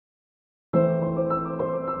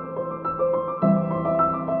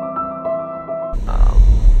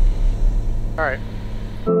All right.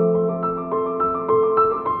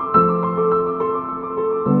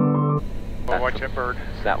 Well, watch that bird.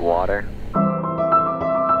 Is that water?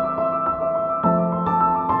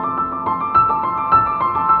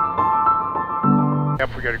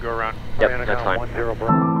 Yep, we got to go around. Yep, that's fine.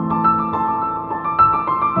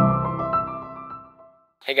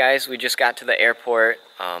 Hey guys, we just got to the airport,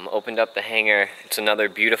 opened up the hangar. It's another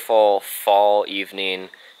beautiful fall evening,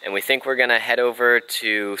 and we think we're gonna head over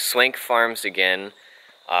to Swank Farms again.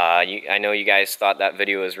 I know you guys thought that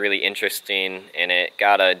video was really interesting, and it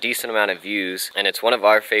got a decent amount of views, and it's one of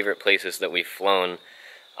our favorite places that we've flown.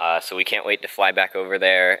 So we can't wait to fly back over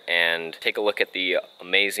there and take a look at the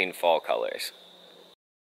amazing fall colors.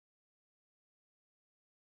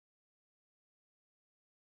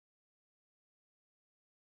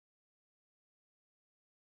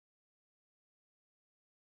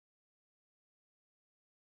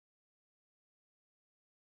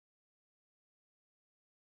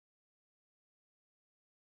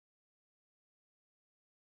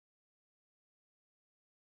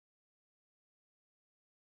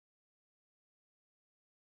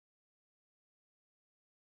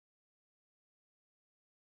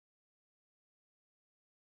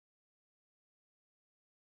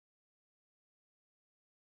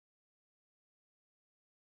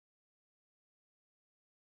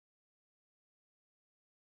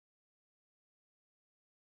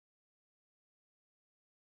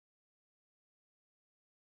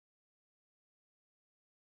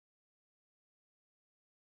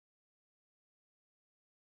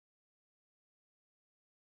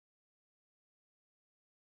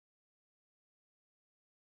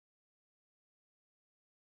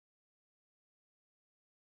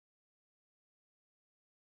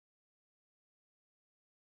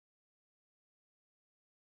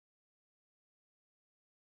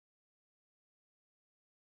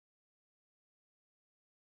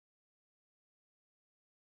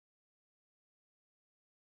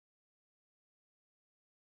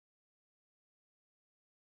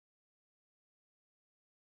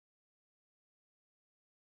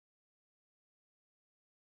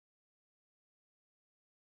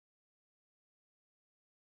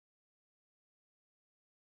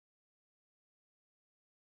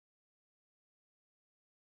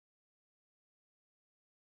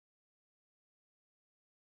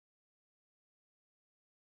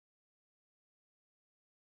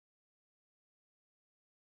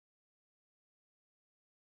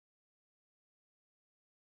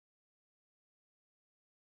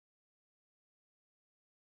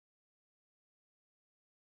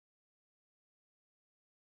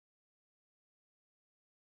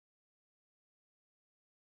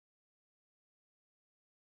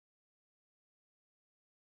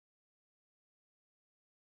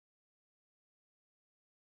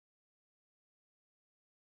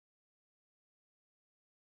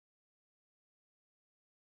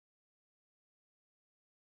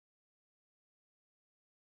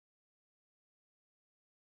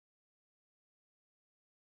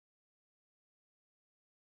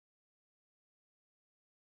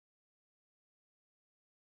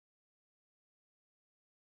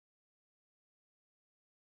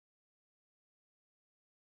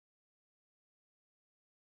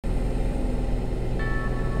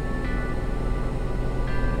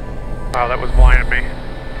 Wow, that was blinding me.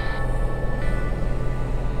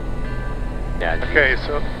 Yeah. Okay,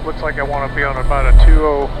 so it looks like I want to be on about a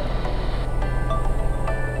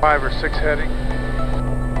 205 or 6 heading.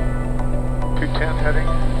 210 heading.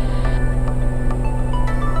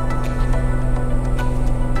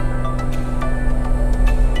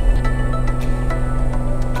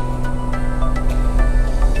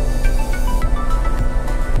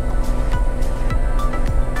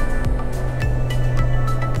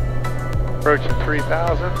 Approaching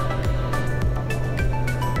 3,000.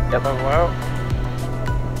 Yep. Level out.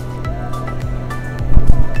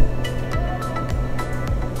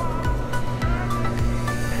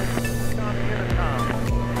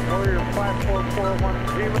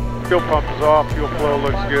 Fuel pump is off, fuel flow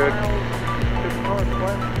looks good.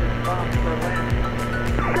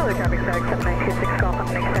 Cherokee Six, 7926 Golf, I'm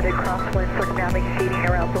an extended crosswind for navigating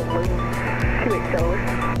around balloons. 28 sellers.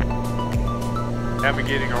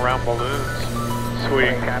 Navigating around balloons.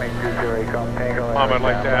 Sweet. Mom, I'd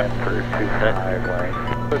like that.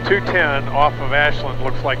 The 210 off of Ashland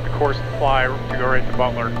looks like the course to fly to go right to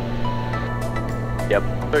Butler. Yep.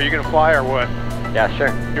 So you gonna fly or what? Yeah,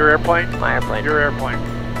 sure. Your airplane? My airplane. Your airplane.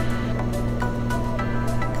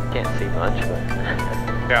 Can't see much, but...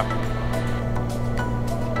 Yeah.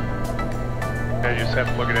 Yeah, you just have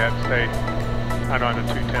to look at that and stay. I know I'm at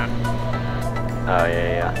 210. Oh,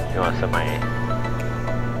 yeah. You want to set my...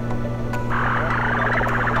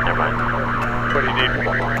 Never mind. What do you need?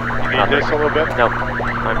 You need this a little bit? Nope,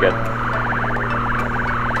 I'm good.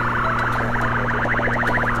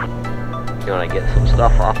 You want to get some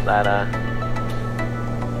stuff off that,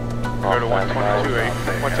 Go to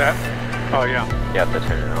 122.8. What's that? Oh, yeah. You have to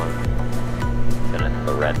turn it on. Then it's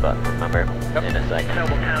the red button, remember? Yep. In a second.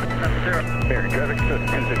 Mary, traffic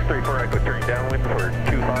 2634 Echo, turning downwind for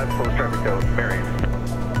 25, close traffic to Mary.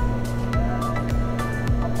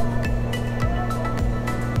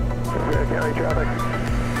 County traffic,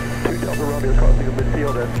 2 Delta Romeo crossing of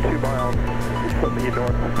midfield at 2 miles, from the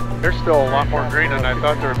north. There's still a lot more green than I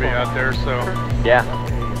thought there would be out there, so... Yeah.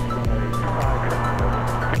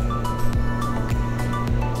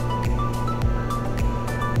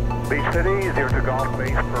 Beach City, 0 to Golf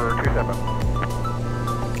base for 27.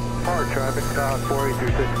 Hard traffic,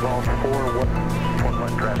 436 Golf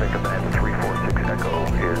 411 traffic, and then 346 Echo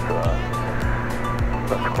is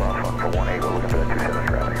left across on for 18, we're looking for that 27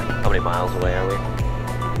 traffic. How many miles away are we?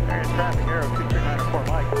 There's traffic arrow 2394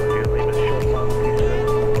 Mike, leave it short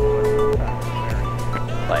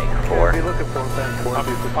Like 4. Be looking for them, 4. I'm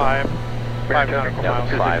 5 nautical No,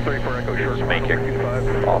 miles. 5. Just make your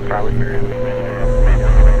fall probably.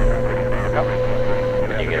 Yep.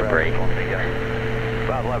 Then you get a break.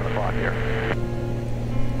 About 11 o'clock here.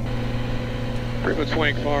 Freeman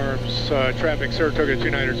Swank Farms, traffic Saratoga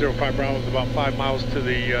 2905 Bravo is about 5 miles to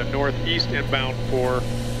the northeast inbound for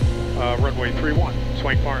runway 31,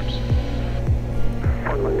 Swank Farms.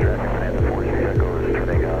 Portland traffic, and the 46 Echo is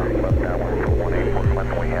turning left downwind for 18 Portland.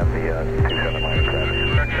 We have the 27 miles traffic.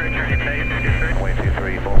 Runway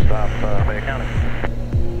 23, full stop, Bay County.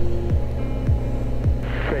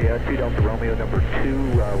 Okay, 2 Delta Romeo number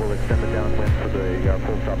 2, we'll extend the downwind for the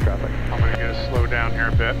full stop traffic. I'm going to get us slow down here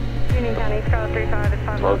a bit. Union County, Scout 35 is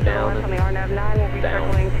 5 Slow miles down on the RNAV 9. We'll be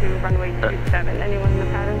down. circling to runway 27. Anyone in the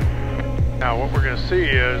pattern? Now what we're going to see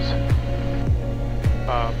is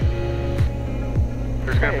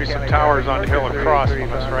there's going to be some towers on the hill across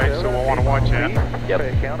from us, right? So we'll want to watch that. Yep.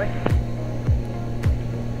 Bay County.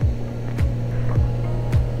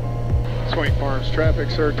 Swank Farms traffic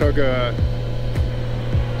Saratoga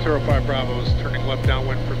 05 Bravo is turning left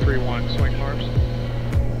downwind for 31, Swank Farms.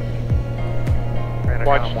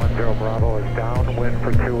 Watch. 10 Bravo is downwind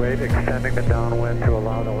for 28, extending the downwind to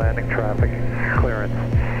allow the landing traffic clearance.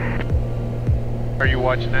 Are you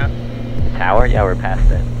watching that? Tower? Yeah, we're past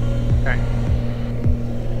it. Okay.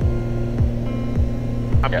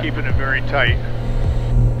 I'm keeping it very tight.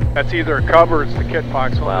 That's either a cub or it's the kit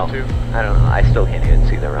box, one Well, of the two. I don't know. I still can't even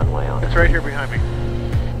see the runway on It's it. right here behind me.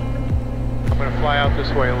 I'm going to fly out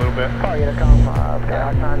this way a little bit. Skyhawk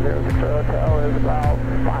 906 Hotel is about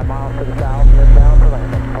 5 miles to the south and then down to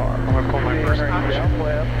landing. I'm going to pull my first notch.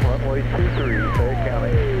 Downwind, runway 23, Bay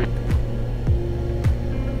County.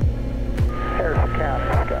 Harrison County,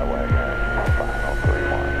 Skyway, final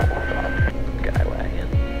 31, stop. Skywagon.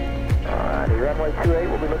 Alrighty, runway 28,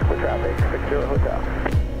 we'll be looking for traffic, 60 Hotel.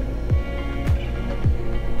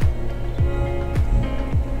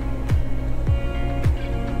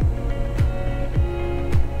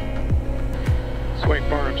 Swank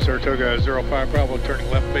Farms, Saratoga 05 Bravo, turning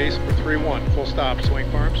left base for 31, full stop, Swank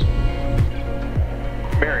Farms.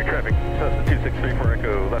 Mary, traffic, Cessna 2634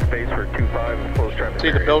 Echo, left base for 25, closed traffic.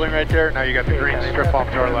 See the building right there? Now you got the green strip off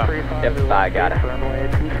to our left. Yep, I got it. Runway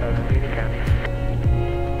 27, Union County.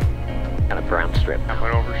 Got a brown strip. I'm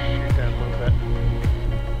going to overshoot that a little bit.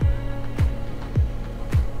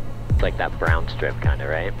 It's like that brown strip kind of,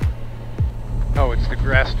 right? Oh, it's the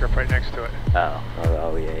grass strip right next to it.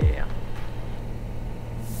 Oh, yeah.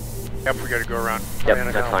 Yep, we got to go around.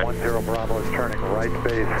 Yep, that's fine. 10 Bravo is turning right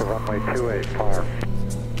base for runway 28, par.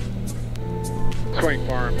 Swank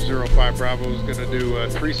Farms 05 Bravo is going to do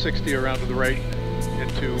 360 around to the right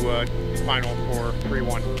into final for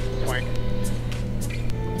 31, Swank.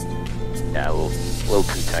 Yeah, a little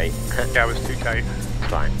too tight. Yeah, it was too tight. It's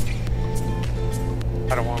fine.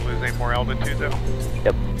 I don't want to lose any more altitude though.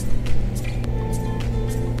 Yep.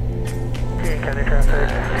 County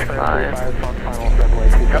traffic, Fine. final runway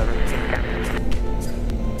 27.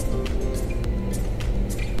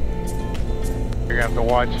 You're going to have to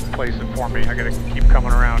watch and place it for me. I got to keep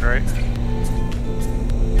coming around, right?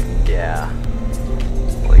 Yeah.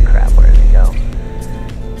 Holy crap, where did it go?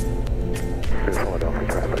 Philadelphia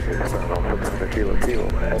traffic is starting off from Kilo,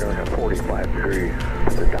 entering at 45 degrees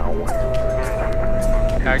to the downwind.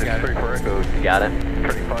 I got it. You got it?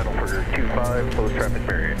 Turning final for 25, closed traffic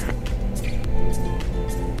barrier.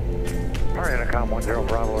 Alright, Intercom 10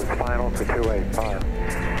 Bravo is final to 28, par.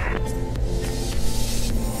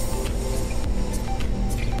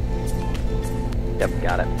 Yep,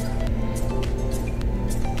 got it.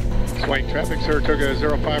 Swank traffic, Saratoga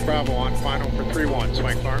 05 Bravo on final for 3-1,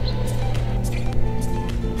 Swank Farms.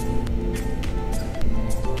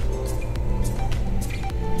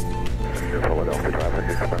 Philadelphia traffic,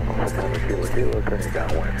 experimental traffic, Kilo, turning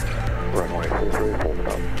downwind. Runway 33, full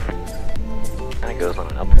stop. Kind of goes on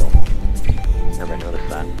an uphill. Never noticed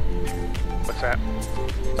that. What's that?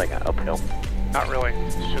 It's like an uphill. Not really,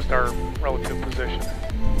 it's just our relative position.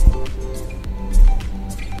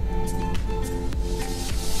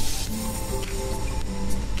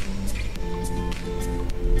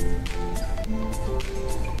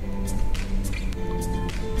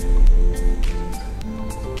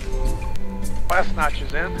 Last notch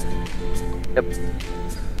is in. Yep.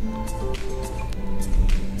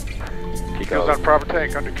 Goes on proper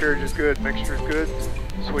tank. Undercarriage is good. Mixture is good.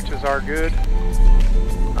 Switches are good.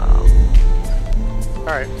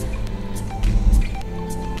 Alright.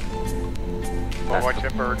 Well, watch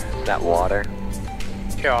that bird. Is that water?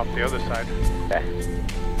 Yeah, off the other side. Okay.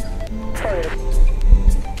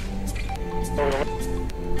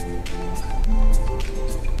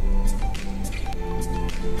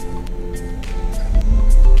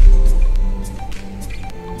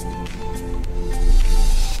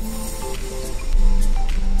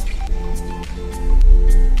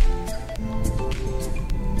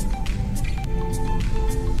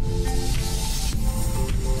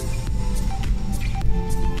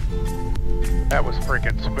 That was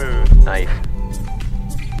freaking smooth. Nice.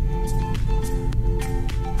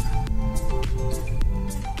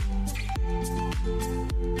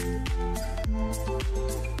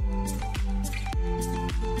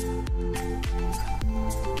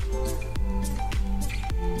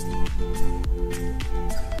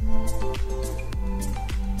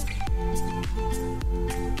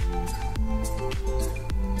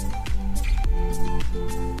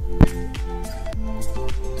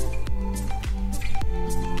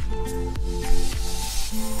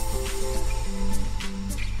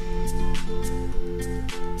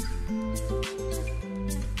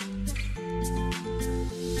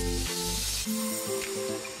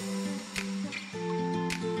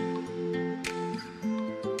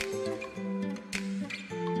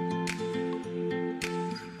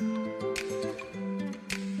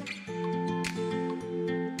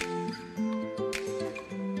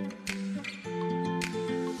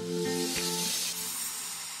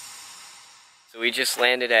 So we just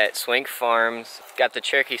landed at Swank Farms, got the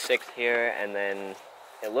Cherokee 6 here, and then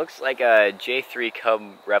it looks like a J3 Cub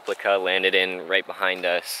replica landed in right behind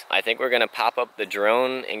us. I think we're gonna pop up the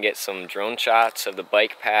drone and get some drone shots of the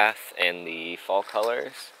bike path and the fall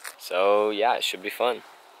colors. So yeah, it should be fun.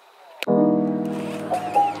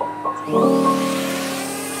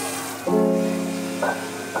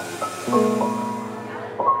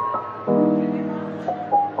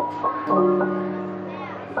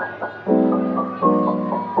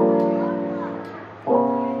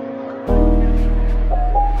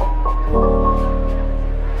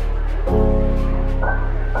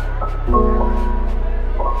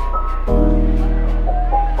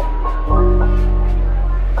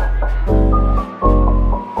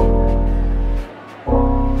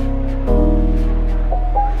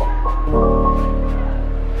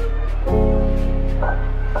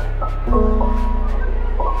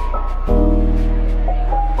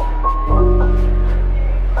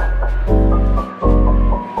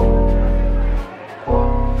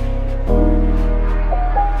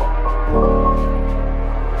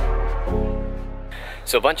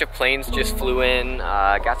 So a bunch of planes just flew in,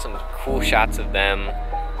 got some cool shots of them.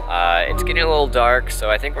 It's getting a little dark, so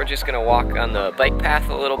I think we're just gonna walk on the bike path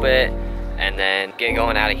a little bit and then get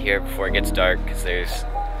going out of here before it gets dark, because there's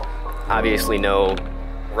obviously no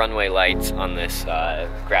runway lights on this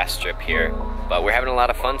grass strip here. But we're having a lot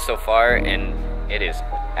of fun so far, and it is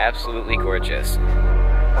absolutely gorgeous.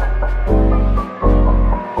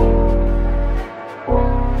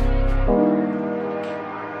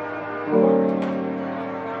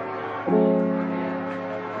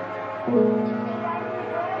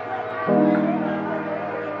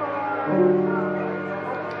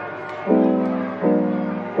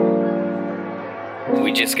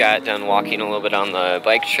 We just got done walking a little bit on the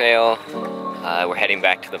bike trail. We're heading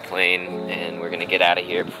back to the plane, and we're gonna get out of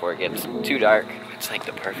here before it gets too dark. It's like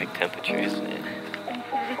the perfect temperature, isn't it?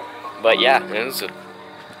 But yeah, it was a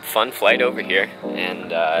fun flight over here,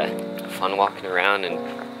 and fun walking around and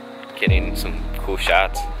getting some cool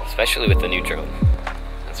shots, especially with the new drone.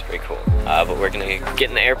 That's pretty cool. But we're gonna get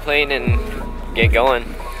in the airplane and get going.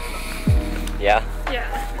 Yeah?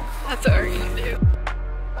 Yeah, that's what we're gonna do.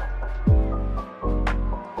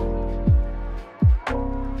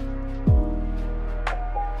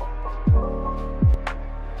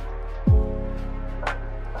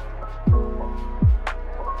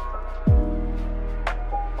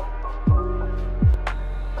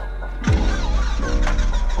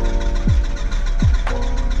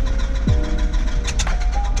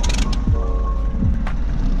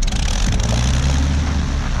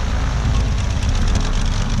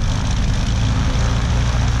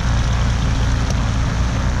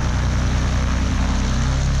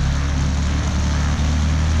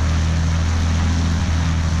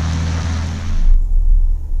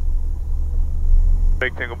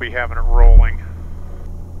 already having it rolling.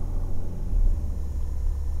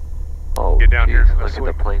 Oh, Get down here. look at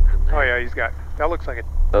the planes in there. Oh yeah, he's got, that looks like a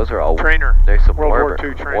Those are all trainer. There's some World War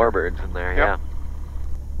II trainer. warbirds in there, Yep. yeah.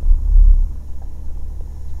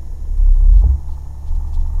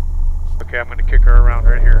 Okay, I'm going to kick her around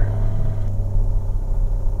right here.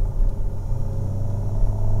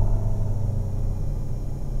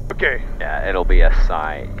 Okay. Yeah, it'll be a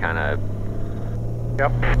side, kind of.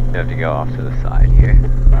 Yep. You have to go off to the side here.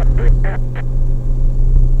 About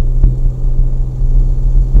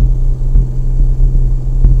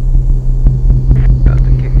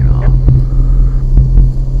to kick it off.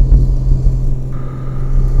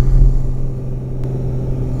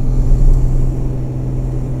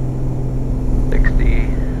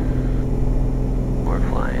 We're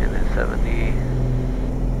flying at 70.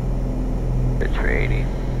 Pitch for 80.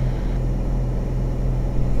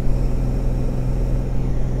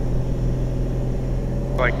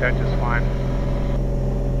 Like that just fine.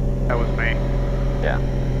 That was me. Yeah.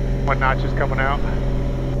 One notch is coming out.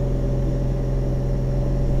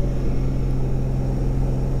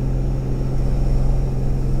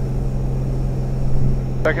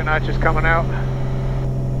 Second notch is coming out.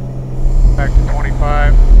 Back to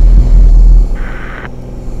 25.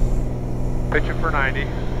 Pitching for 90.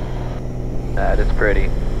 That is pretty.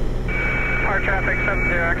 Our traffic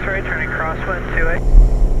 70 X-ray, turning crosswind 28.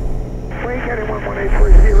 Wake county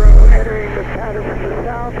 11840, entering the pattern from the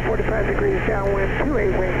south, 45 degrees downwind,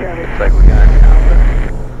 28 Wayne County. Looks like we got it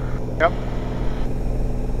now. Yep.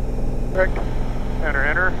 Correct.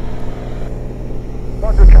 Enter.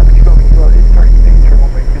 Longer traffic going slow, it's starting to turn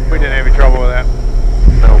one way. We didn't have any trouble with that.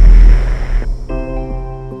 Nope.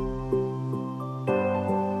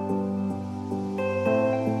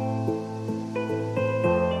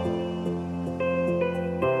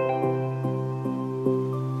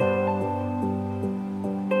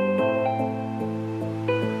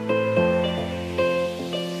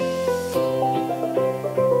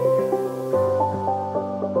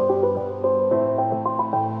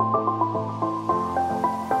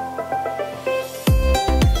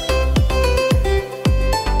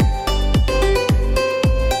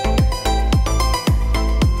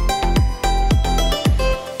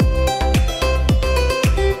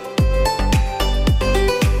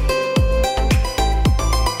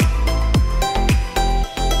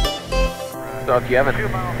 So if you haven't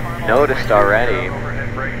noticed already,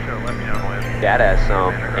 Dad has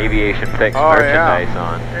some AviationFix merchandise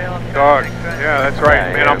on. Dog. Yeah, that's right.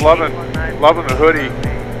 Yeah, Man, yeah. I'm loving the hoodie.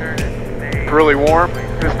 It's really warm.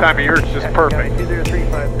 This time of year it's just perfect.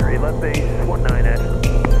 20353, left base 19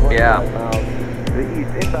 at. Yeah.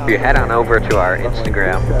 If you head on over to our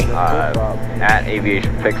Instagram, at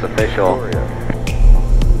AviationFix Official,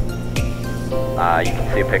 you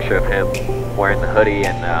can see a picture of him wearing the hoodie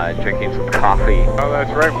and drinking some coffee. Oh,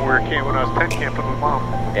 that's right. When I was tent camping with Mom.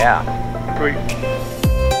 Yeah. Sweet.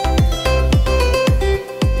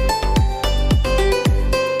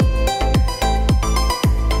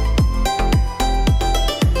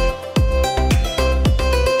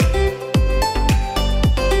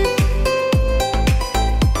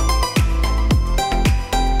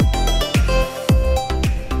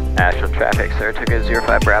 Ashland traffic, sir. Took a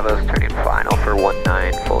 05 Bravos, turning final for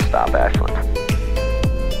 19, full stop Ashland.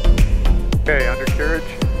 Okay, undercarriage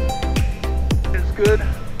is good.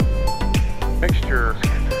 Mixture.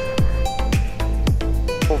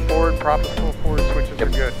 Full forward, props full forward, switches are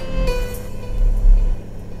good.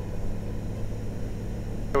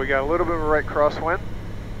 So we got a little bit of a right crosswind.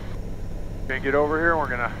 Gonna get over here, we're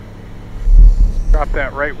gonna drop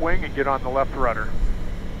that right wing and get on the left rudder.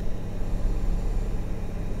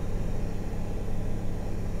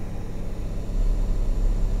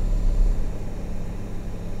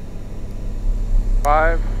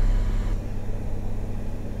 Five.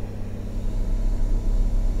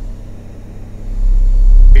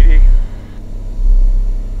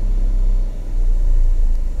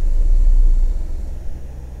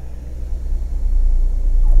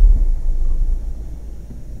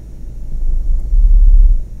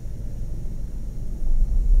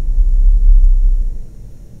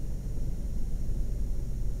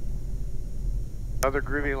 Another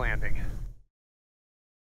groovy landing.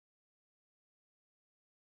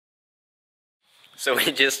 So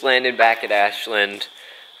we just landed back at Ashland.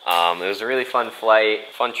 It was a really fun flight,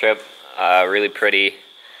 fun trip, really pretty.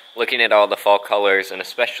 Looking at all the fall colors, and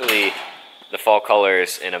especially the fall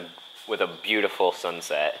colors with a beautiful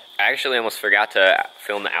sunset. I actually almost forgot to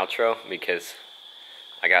film the outro because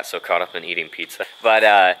I got so caught up in eating pizza. But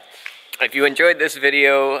If you enjoyed this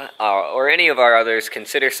video or any of our others,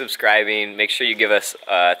 consider subscribing. Make sure you give us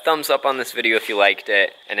a thumbs up on this video if you liked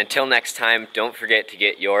it. And until next time, don't forget to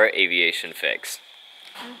get your aviation fix.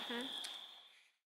 Mm-hmm.